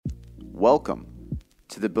Welcome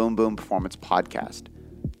to the Boom Boom Performance Podcast,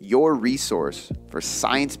 your resource for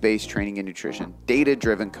science-based training and nutrition,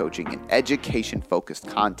 data-driven coaching, and education-focused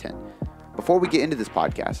content. Before we get into this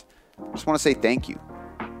podcast, I just want to say thank you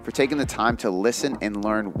for taking the time to listen and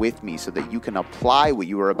learn with me so that you can apply what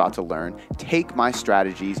you are about to learn, take my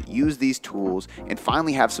strategies, use these tools, and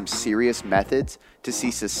finally have some serious methods to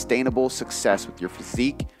see sustainable success with your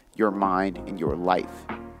physique, your mind, and your life.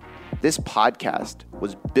 This podcast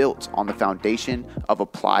was built on the foundation of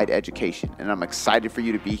applied education, and I'm excited for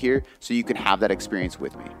you to be here so you can have that experience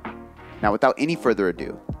with me. Now, without any further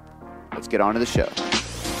ado, let's get on to the show.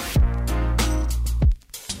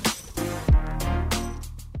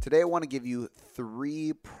 Today, I want to give you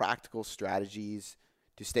 3 practical strategies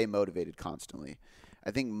to stay motivated constantly. I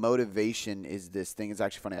think motivation is this thing. It's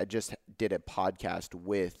actually funny. I just did a podcast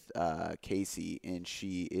with Casey, and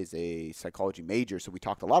she is a psychology major, so we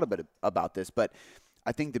talked a lot about this. But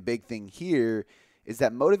I think the big thing here is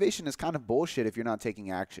that motivation is kind of bullshit if you're not taking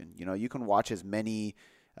action. You know, you can watch as many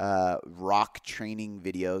rock training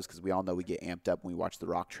videos, because we all know we get amped up when we watch the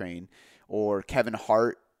rock train, or Kevin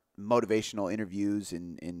Hart motivational interviews,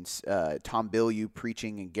 and Tom Bilyeu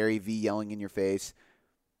preaching, and Gary Vee yelling in your face.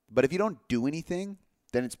 But if you don't do anything,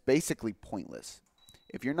 then it's basically pointless.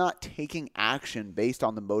 If you're not taking action based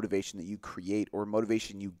on the motivation that you create or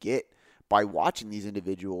motivation you get by watching these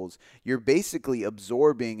individuals, you're basically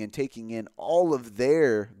absorbing and taking in all of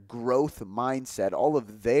their growth mindset, all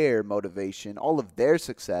of their motivation, all of their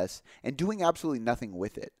success, and doing absolutely nothing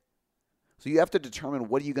with it. So you have to determine,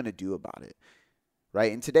 what are you going to do about it?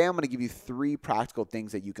 Right? And today I'm going to give you 3 practical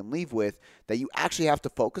things that you can leave with that you actually have to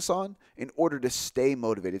focus on in order to stay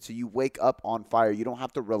motivated. So you wake up on fire. You don't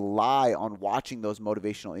have to rely on watching those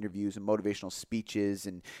motivational interviews and motivational speeches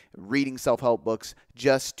and reading self-help books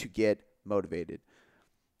just to get motivated.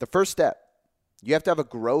 The first step, you have to have a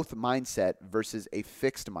growth mindset versus a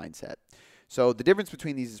fixed mindset. So the difference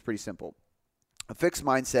between these is pretty simple. A fixed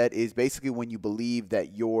mindset is basically when you believe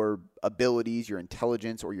that your abilities, your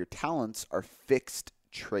intelligence, or your talents are fixed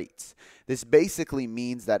traits. This basically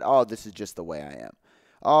means that, oh, this is just the way I am.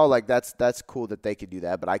 Oh, like that's cool that they could do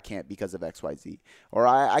that, but I can't because of XYZ. Or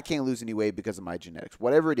I can't lose any weight because of my genetics.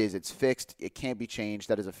 Whatever it is, it's fixed. It can't be changed.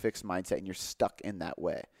 That is a fixed mindset, and you're stuck in that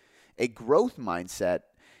way. A growth mindset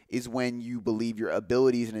is when you believe your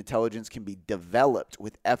abilities and intelligence can be developed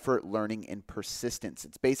with effort, learning, and persistence.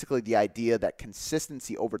 It's basically the idea that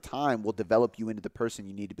consistency over time will develop you into the person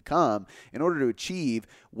you need to become in order to achieve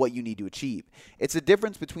what you need to achieve. It's a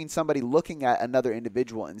difference between somebody looking at another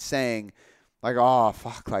individual and saying, like, oh,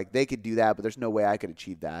 fuck, like they could do that, but there's no way I could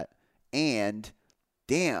achieve that. And,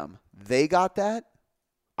 damn, they got that?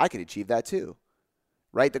 I could achieve that too.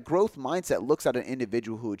 Right? The growth mindset looks at an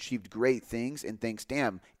individual who achieved great things and thinks,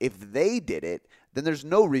 damn, if they did it, then there's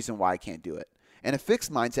no reason why I can't do it. And a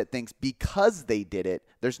fixed mindset thinks, because they did it,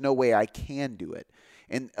 there's no way I can do it.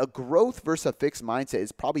 And a growth versus a fixed mindset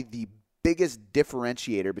is probably the biggest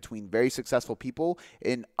differentiator between very successful people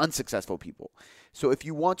and unsuccessful people. So if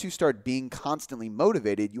you want to start being constantly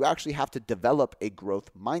motivated, you actually have to develop a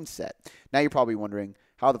growth mindset. Now you're probably wondering,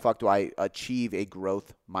 how the fuck do I achieve a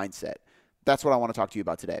growth mindset? That's what I want to talk to you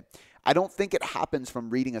about today. I don't think it happens from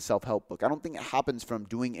reading a self-help book. I don't think it happens from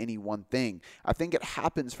doing any one thing. I think it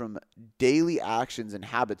happens from daily actions and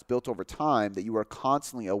habits built over time that you are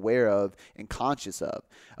constantly aware of and conscious of.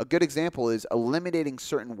 A good example is eliminating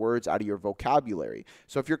certain words out of your vocabulary.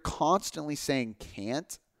 So if you're constantly saying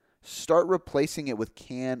can't, start replacing it with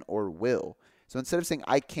can or will. So instead of saying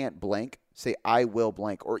I can't blank, say I will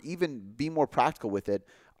blank, or even be more practical with it,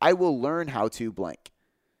 I will learn how to blank.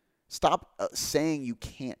 Stop saying you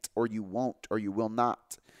can't, or you won't, or you will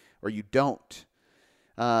not, or you don't.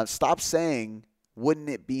 Stop saying, wouldn't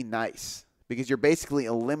it be nice? Because you're basically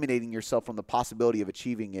eliminating yourself from the possibility of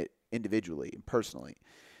achieving it individually and personally.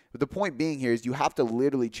 But the point being here is you have to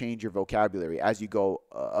literally change your vocabulary as you go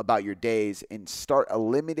about your days and start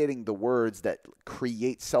eliminating the words that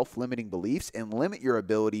create self-limiting beliefs and limit your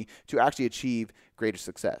ability to actually achieve greater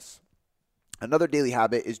success. Another daily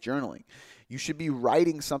habit is journaling. You should be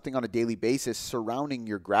writing something on a daily basis surrounding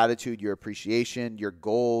your gratitude, your appreciation, your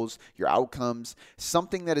goals, your outcomes,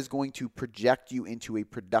 something that is going to project you into a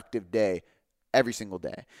productive day every single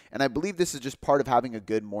day. And I believe this is just part of having a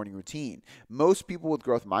good morning routine. Most people with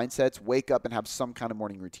growth mindsets wake up and have some kind of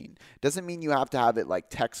morning routine. Doesn't mean you have to have it like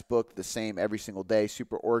textbook, the same every single day,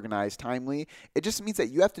 super organized, timely. It just means that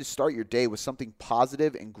you have to start your day with something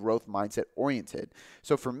positive and growth mindset oriented.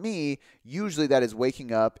 So for me, usually that is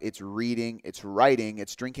waking up, it's reading, it's writing,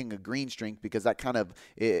 it's drinking a greens drink, because that kind of,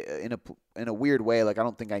 in a weird way, like I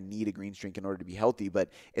don't think I need a greens drink in order to be healthy, but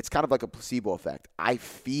it's kind of like a placebo effect. I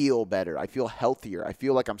feel better. I feel healthier. I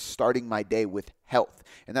feel like I'm starting my day with health.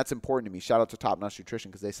 And that's important to me. Shout out to Top Notch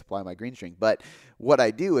Nutrition because they supply my greens drink. But what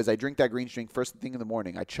I do is I drink that greens drink first thing in the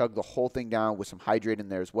morning. I chug the whole thing down with some hydrate in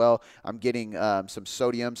there as well. I'm getting some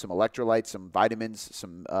sodium, some electrolytes, some vitamins,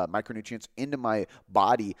 some micronutrients into my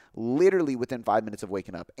body literally within 5 minutes of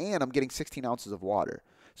waking up. And I'm getting 16 ounces of water.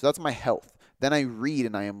 So that's my health. Then I read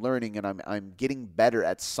and I am learning and I'm getting better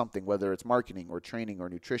at something, whether it's marketing or training or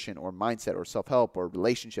nutrition or mindset or self-help or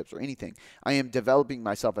relationships or anything. I am developing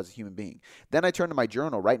myself as a human being. Then I turn to my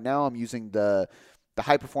journal. Right now I'm using the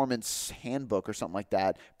High Performance Handbook or something like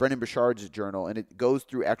that, Brendan Burchard's journal, and it goes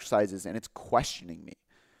through exercises and it's questioning me.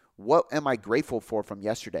 What am I grateful for from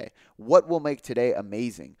yesterday? What will make today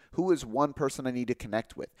amazing? Who is one person I need to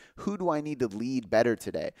connect with? Who do I need to lead better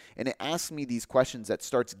today? And it asks me these questions that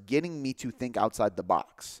starts getting me to think outside the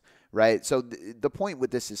box, right? So the point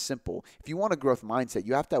with this is simple. If you want a growth mindset,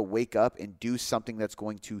 you have to wake up and do something that's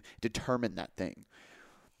going to determine that thing.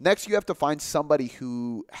 Next, you have to find somebody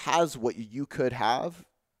who has what you could have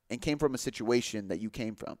and came from a situation that you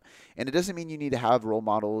came from. And it doesn't mean you need to have role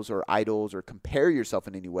models or idols or compare yourself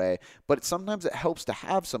in any way, but sometimes it helps to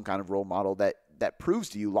have some kind of role model that proves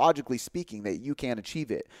to you, logically speaking, that you can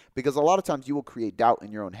achieve it. Because a lot of times you will create doubt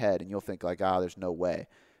in your own head and you'll think like, there's no way.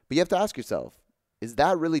 But you have to ask yourself, is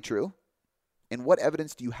that really true? And what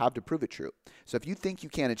evidence do you have to prove it true? So if you think you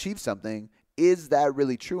can't achieve something, is that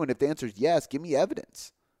really true? And if the answer is yes, give me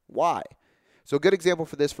evidence. Why? So a good example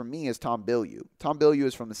for this for me is Tom Bilyeu. Tom Bilyeu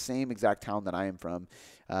is from the same exact town that I am from,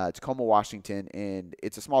 Tacoma, Washington, and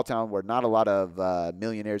it's a small town where not a lot of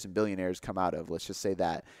millionaires and billionaires come out of, let's just say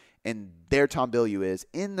that. And there Tom Bilyeu is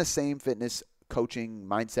in the same fitness coaching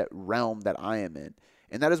mindset realm that I am in.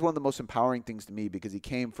 And that is one of the most empowering things to me because he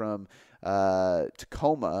came from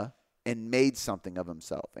Tacoma and made something of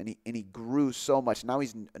himself. And he grew so much. Now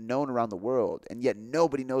he's known around the world, and yet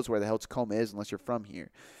nobody knows where the hell Tacoma is unless you're from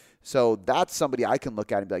here. So that's somebody I can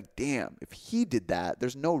look at and be like, damn, if he did that,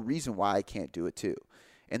 there's no reason why I can't do it too.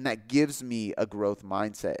 And that gives me a growth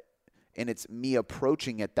mindset. And it's me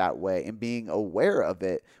approaching it that way and being aware of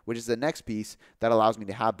it, which is the next piece that allows me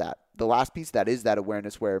to have that. The last piece that is that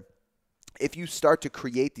awareness where if you start to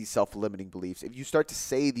create these self-limiting beliefs, if you start to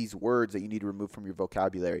say these words that you need to remove from your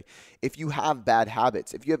vocabulary, if you have bad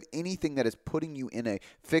habits, if you have anything that is putting you in a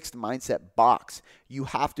fixed mindset box, you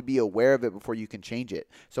have to be aware of it before you can change it.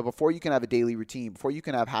 So before you can have a daily routine, before you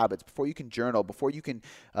can have habits, before you can journal, before you can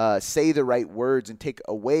say the right words and take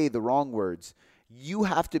away the wrong words, you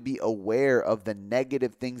have to be aware of the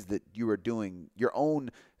negative things that you are doing, your own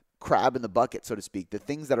crab in the bucket, so to speak, the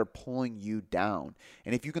things that are pulling you down.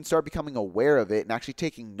 And if you can start becoming aware of it and actually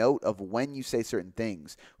taking note of when you say certain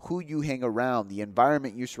things, who you hang around, the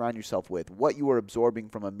environment you surround yourself with, what you are absorbing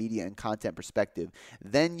from a media and content perspective,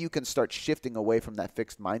 then you can start shifting away from that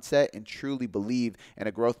fixed mindset and truly believe in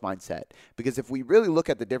a growth mindset. Because if we really look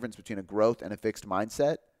at the difference between a growth and a fixed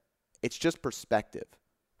mindset, it's just perspective.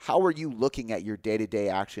 How are you looking at your day-to-day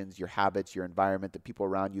actions, your habits, your environment, the people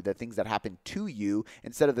around you, the things that happen to you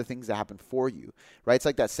instead of the things that happen for you, right? It's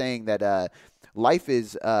like that saying that life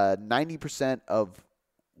is 90% of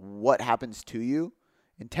what happens to you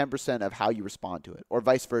and 10% of how you respond to it, or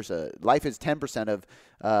vice versa. Life is 10% of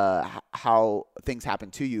how things happen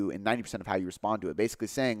to you and 90% of how you respond to it. Basically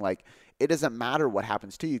saying like it doesn't matter what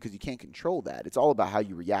happens to you because you can't control that. It's all about how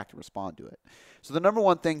you react and respond to it. So the number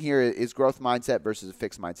one thing here is growth mindset versus a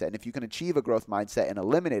fixed mindset. And if you can achieve a growth mindset and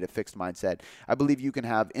eliminate a fixed mindset, I believe you can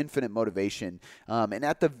have infinite motivation. And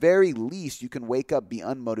at the very least, you can wake up, be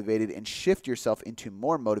unmotivated, and shift yourself into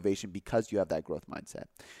more motivation because you have that growth mindset.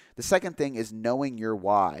 The second thing is knowing your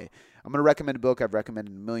why. I'm going to recommend a book I've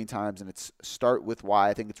recommended a million times, and it's Start With Why.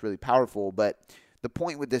 I think it's really powerful, but the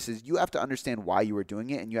point with this is you have to understand why you are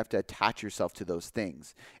doing it, and you have to attach yourself to those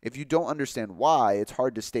things. If you don't understand why, it's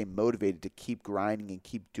hard to stay motivated to keep grinding and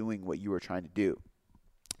keep doing what you are trying to do.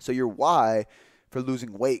 So your why for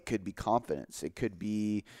losing weight could be confidence. It could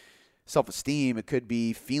be self-esteem. It could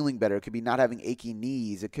be feeling better. It could be not having achy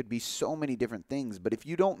knees. It could be so many different things. But if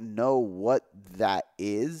you don't know what that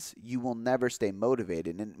is, you will never stay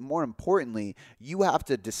motivated. And more importantly, you have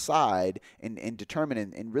to decide and determine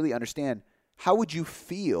and really understand, how would you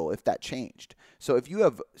feel if that changed? So if you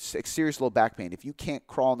have serious low back pain, if you can't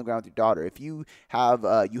crawl on the ground with your daughter, if you have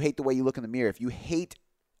you hate the way you look in the mirror, if you hate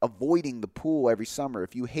avoiding the pool every summer,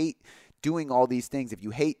 if you hate doing all these things, if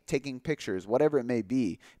you hate taking pictures, whatever it may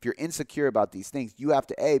be, if you're insecure about these things, you have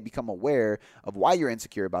to A, become aware of why you're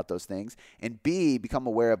insecure about those things, and B, become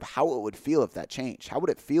aware of how it would feel if that changed. How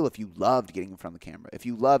would it feel if you loved getting in front of the camera, if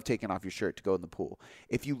you loved taking off your shirt to go in the pool,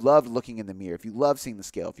 if you loved looking in the mirror, if you loved seeing the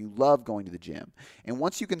scale, if you loved going to the gym? And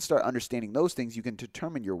once you can start understanding those things, you can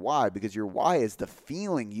determine your why, because your why is the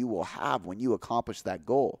feeling you will have when you accomplish that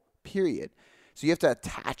goal, period. So you have to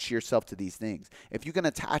attach yourself to these things. If you can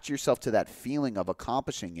attach yourself to that feeling of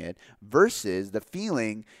accomplishing it versus the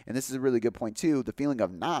feeling, and this is a really good point too, the feeling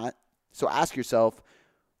of not. So ask yourself,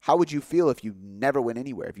 how would you feel if you never went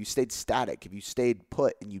anywhere, if you stayed static, if you stayed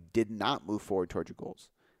put and you did not move forward towards your goals?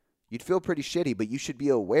 You'd feel pretty shitty, but you should be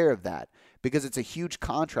aware of that because it's a huge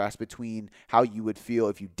contrast between how you would feel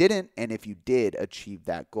if you didn't and if you did achieve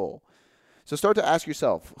that goal. So start to ask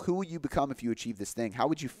yourself, who will you become if you achieve this thing? How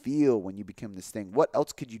would you feel when you become this thing? What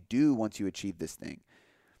else could you do once you achieve this thing?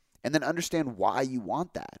 And then understand why you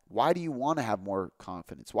want that. Why do you want to have more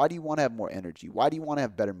confidence? Why do you want to have more energy? Why do you want to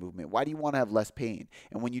have better movement? Why do you want to have less pain?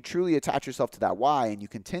 And when you truly attach yourself to that why and you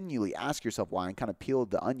continually ask yourself why and kind of peel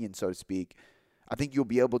the onion, so to speak, I think you'll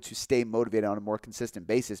be able to stay motivated on a more consistent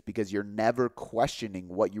basis because you're never questioning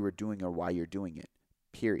what you were doing or why you're doing it,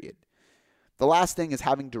 period. The last thing is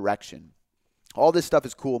having direction. All this stuff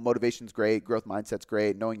is cool. Motivation's great. Growth mindset's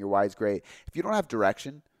great. Knowing your why is great. If you don't have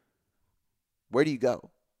direction, where do you go?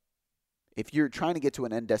 If you're trying to get to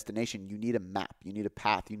an end destination, you need a map. You need a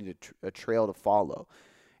path. You need a trail to follow.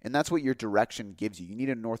 And that's what your direction gives you. You need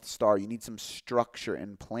a North Star. You need some structure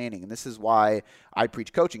and planning. And this is why I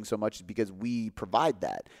preach coaching so much, is because we provide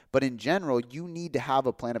that. But in general, you need to have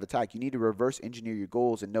a plan of attack. You need to reverse engineer your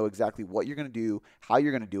goals and know exactly what you're going to do, how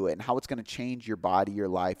you're going to do it, and how it's going to change your body, your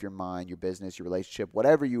life, your mind, your business, your relationship,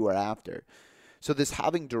 whatever you are after. So this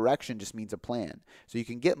having direction just means a plan. So you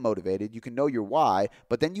can get motivated, you can know your why,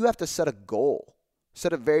 but then you have to set a goal.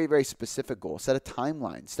 Set a very, very specific goal. Set a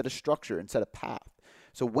timeline, set a structure, and set a path.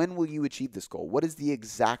 So when will you achieve this goal? What is the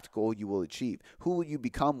exact goal you will achieve? Who will you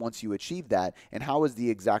become once you achieve that? And how is the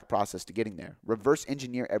exact process to getting there? Reverse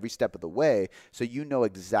engineer every step of the way so you know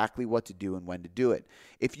exactly what to do and when to do it.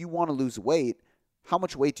 If you want to lose weight, how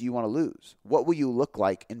much weight do you want to lose? What will you look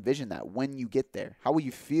like? Envision that when you get there. How will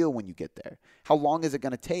you feel when you get there? How long is it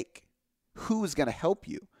going to take? Who is going to help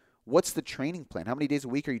you? What's the training plan? How many days a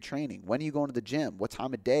week are you training? When are you going to the gym? What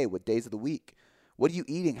time of day? What days of the week? What are you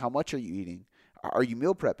eating? How much are you eating? Are you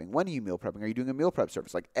meal prepping? When are you meal prepping? Are you doing a meal prep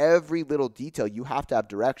service? Like every little detail, you have to have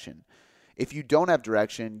direction. If you don't have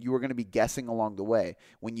direction, you are going to be guessing along the way.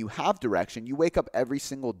 When you have direction, you wake up every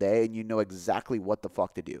single day and you know exactly what the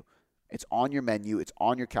fuck to do. It's on your menu, it's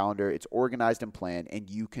on your calendar, it's organized and planned, and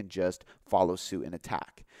you can just follow suit and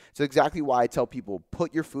attack. So exactly why I tell people,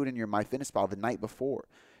 put your food in your MyFitnessPal the night before.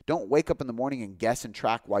 Don't wake up in the morning and guess and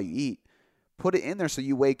track while you eat. Put it in there so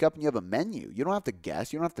you wake up and you have a menu. You don't have to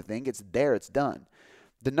guess. You don't have to think. It's there. It's done.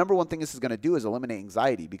 The number one thing this is going to do is eliminate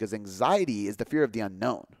anxiety, because anxiety is the fear of the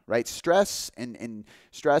unknown, right? Stress and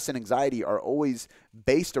anxiety are always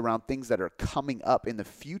based around things that are coming up in the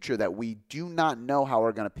future that we do not know how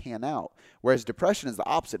are going to pan out. Whereas depression is the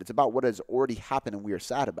opposite. It's about what has already happened and we are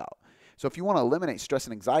sad about. So if you want to eliminate stress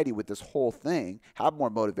and anxiety with this whole thing, have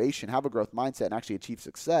more motivation, have a growth mindset, and actually achieve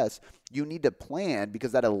success, you need to plan,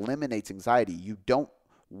 because that eliminates anxiety. You don't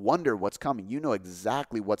wonder what's coming. You know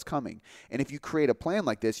exactly what's coming. And if you create a plan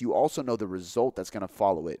like this, you also know the result that's going to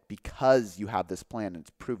follow it, because you have this plan and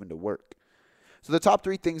it's proven to work. So the top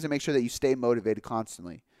 3 things to make sure that you stay motivated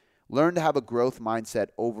constantly. Learn to have a growth mindset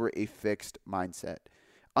over a fixed mindset.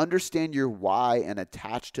 Understand your why and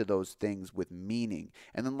attach to those things with meaning.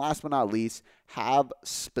 And then last but not least, have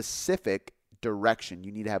specific direction.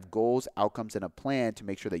 You need to have goals, outcomes, and a plan to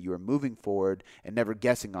make sure that you are moving forward and never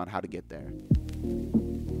guessing on how to get there.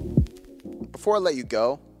 Before I let you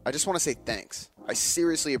go, I just want to say thanks. I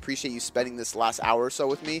seriously appreciate you spending this last hour or so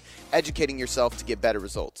with me, educating yourself to get better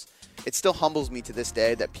results. It still humbles me to this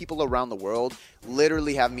day that people around the world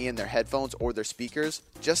literally have me in their headphones or their speakers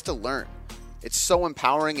just to learn. It's so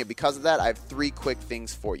empowering, and because of that, I have 3 quick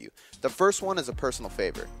things for you. The first one is a personal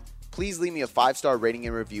favor. Please leave me a 5-star rating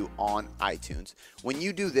and review on iTunes. When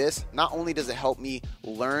you do this, not only does it help me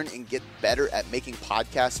learn and get better at making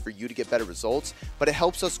podcasts for you to get better results, but it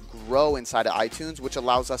helps us grow inside of iTunes, which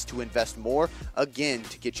allows us to invest more, again,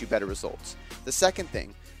 to get you better results. The second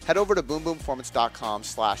thing, head over to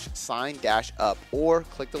boomboomperformance.com/sign-up or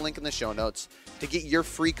click the link in the show notes to get your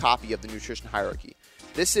free copy of the Nutrition Hierarchy.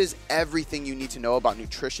 This is everything you need to know about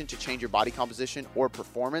nutrition to change your body composition or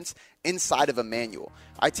performance inside of a manual.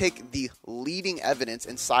 I take the leading evidence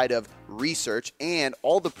inside of research and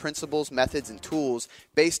all the principles, methods, and tools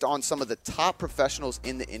based on some of the top professionals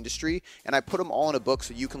in the industry, and I put them all in a book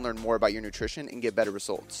so you can learn more about your nutrition and get better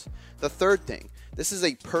results. The third thing, this is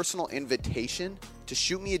a personal invitation to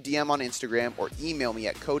shoot me a DM on Instagram or email me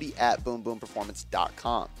at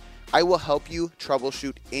cody@boomboomperformance.com. I will help you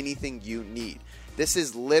troubleshoot anything you need. This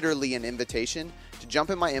is literally an invitation to jump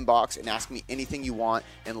in my inbox and ask me anything you want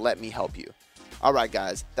and let me help you. All right,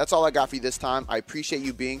 guys, that's all I got for you this time. I appreciate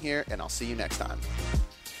you being here, and I'll see you next time.